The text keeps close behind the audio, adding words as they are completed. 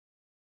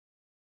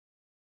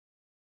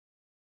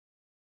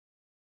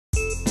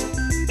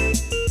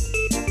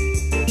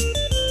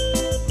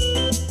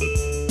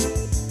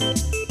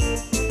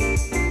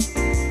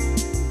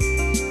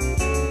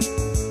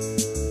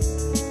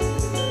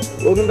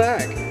Welcome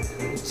back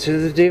to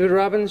the David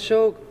Robbins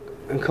show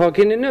called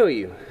Getting to Know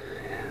You.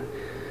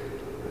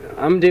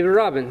 I'm David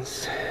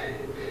Robbins,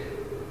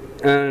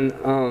 and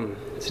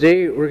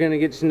today we're going to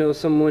get to know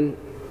someone.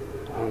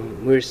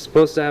 We're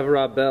supposed to have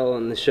Rob Bell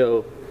on the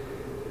show,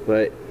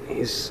 but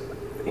he's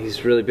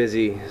really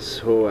busy,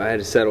 so I had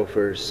to settle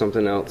for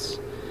something else.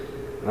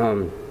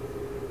 And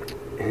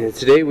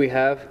today we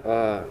have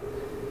a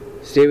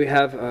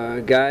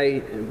guy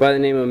by the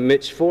name of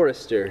Mitch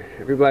Forrester.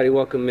 Everybody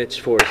welcome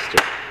Mitch Forrester.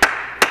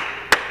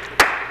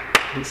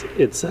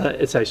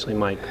 It's actually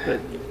Mike,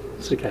 but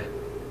it's okay.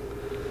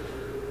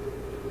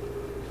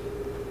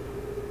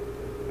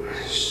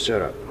 Shut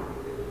up.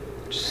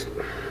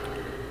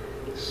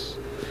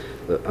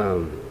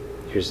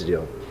 Here's the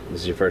deal. This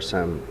is your first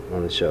time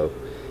on the show,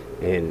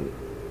 and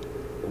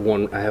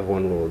I have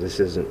one rule. This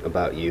isn't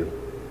about you.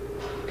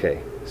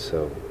 Okay,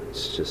 so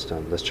it's just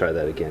let's try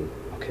that again.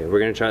 Okay, we're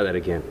gonna try that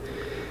again.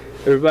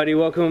 Everybody,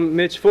 welcome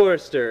Mitch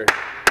Forrester.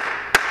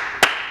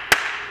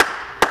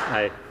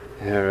 Hi.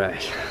 All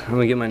right. Let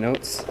me get my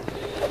notes.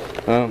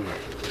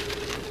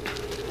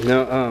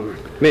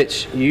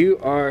 Mitch, you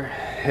are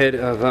head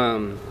of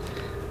an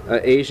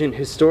Asian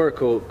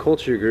historical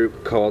culture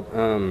group called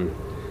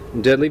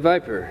Deadly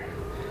Viper.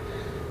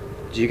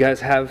 Do you guys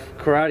have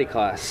karate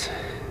class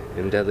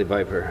in Deadly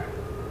Viper?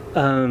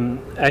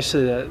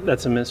 Actually,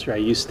 that's a mystery. I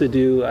used to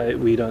do.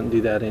 We don't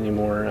do that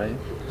anymore.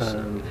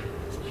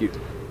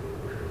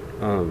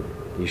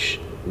 You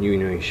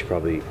should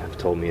probably have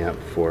told me that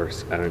before.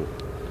 I don't.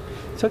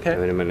 It's okay.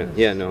 Wait a minute.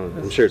 Yeah, no,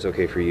 I'm sure it's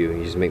okay for you.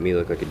 You just make me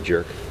look like a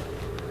jerk.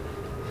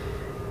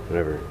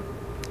 Whatever.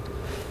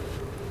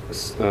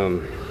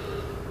 Sorry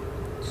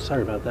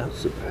about that.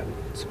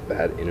 It's a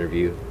bad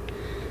interview.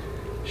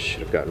 Should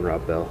have gotten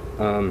Rob Bell.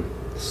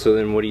 So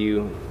then, what do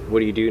you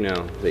do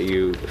now that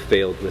you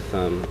failed with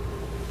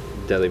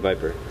Deadly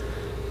Viper?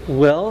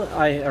 Well,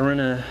 I run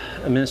a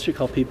ministry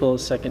called People a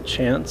Second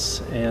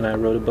Chance, and I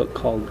wrote a book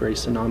called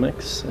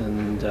Gracenomics,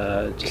 and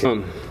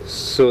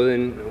So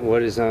then,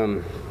 what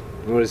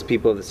is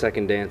People of the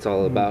Second Dance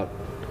all about?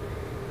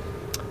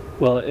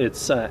 Well,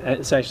 it's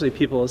actually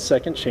People a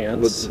Second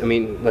Chance. Well, I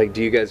mean, like,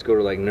 do you guys go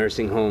to like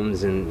nursing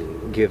homes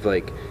and give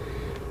like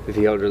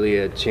the elderly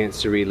a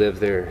chance to relive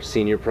their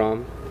senior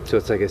prom? So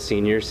it's like a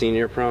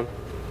senior prom?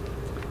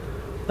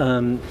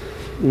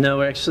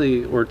 No,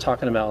 actually, we're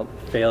talking about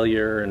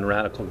failure and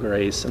radical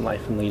grace and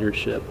life and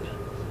leadership.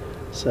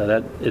 So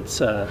that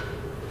it's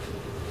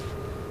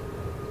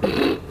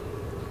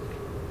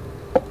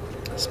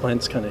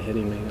spine's kind of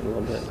hitting me a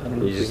little bit. I don't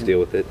know. You just deal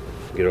with it,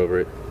 get over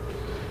it.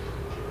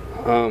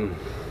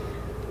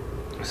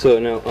 So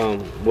now,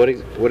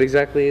 what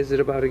exactly is it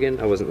about again?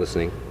 I wasn't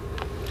listening.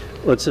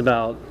 Well, it's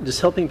about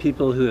just helping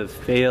people who have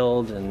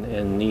failed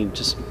and need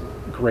just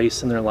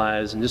grace in their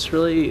lives, and just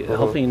really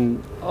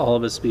helping all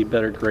of us be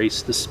better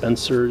grace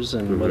dispensers,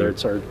 and whether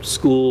it's our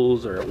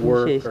schools or at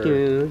work or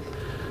in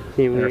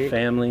our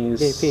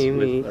families,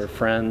 with our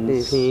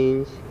friends.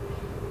 We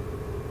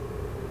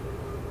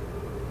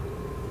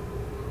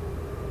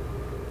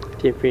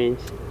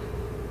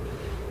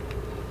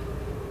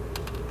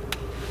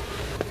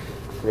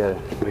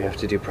have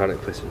to do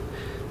product placement.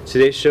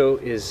 Today's show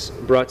is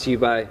brought to you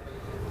by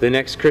The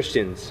Next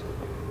Christians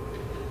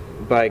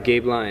by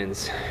Gabe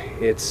Lyons.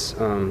 It's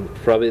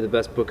probably the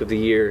best book of the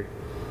year.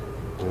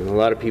 A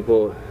lot of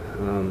people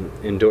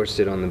endorsed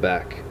it on the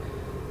back.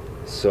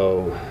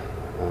 So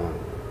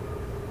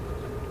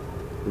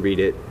read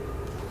it.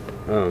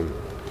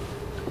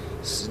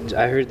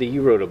 I heard that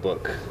you wrote a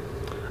book.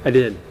 I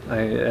did. I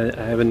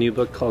have a new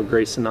book called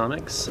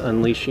Gracenomics,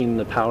 Unleashing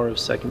the Power of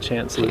Second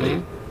Chance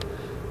Living.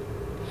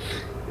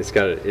 It's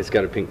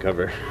got a pink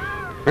cover.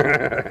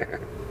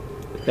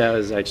 That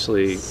was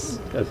actually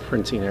a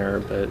printing error,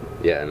 but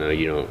yeah, no,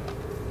 you don't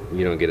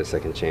get a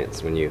second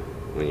chance when you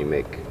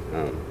make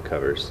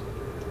covers,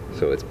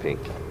 so it's pink.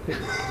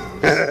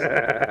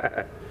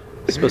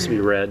 It's supposed to be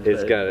red.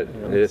 It's got it.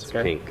 You know, it's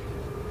okay. Pink.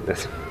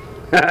 That's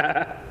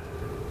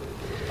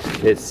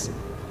it's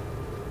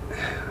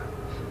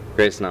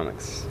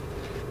Gracenomics.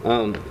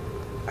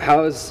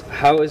 How is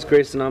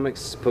Gracenomics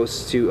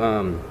supposed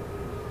to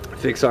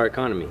fix our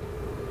economy?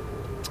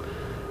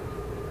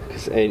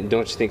 And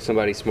don't you think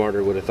somebody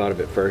smarter would have thought of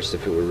it first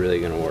if it were really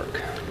going to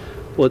work?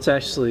 Well, it's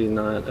actually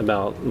not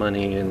about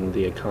money and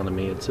the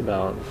economy. It's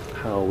about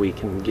how we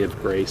can give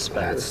grace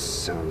better. That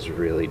sounds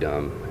really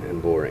dumb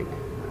and boring.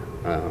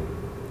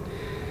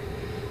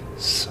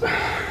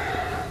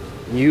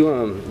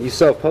 You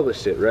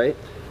self-published it, right?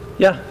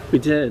 Yeah, we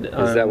did.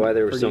 Is that why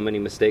there were so many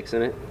mistakes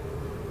in it?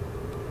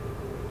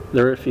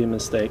 There were a few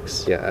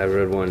mistakes. Yeah, I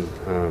read one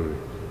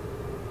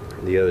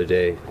the other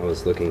day. I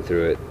was looking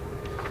through it.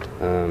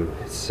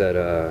 It said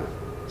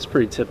it's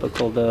pretty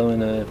typical though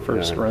in a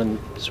first run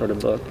sort of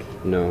book.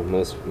 No,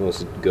 most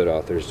good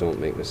authors don't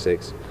make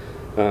mistakes.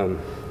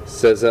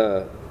 Says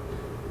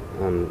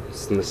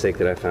it's the mistake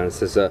that I found. It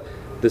says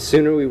the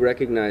sooner we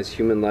recognize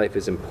human life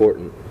is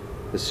important,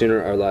 the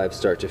sooner our lives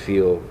start to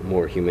feel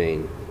more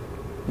humane.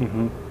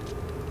 Mm-hmm.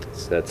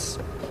 So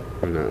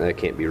that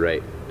can't be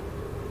right.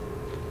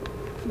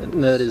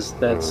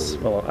 That's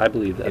well, I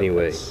believe that.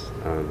 Anyway, That's-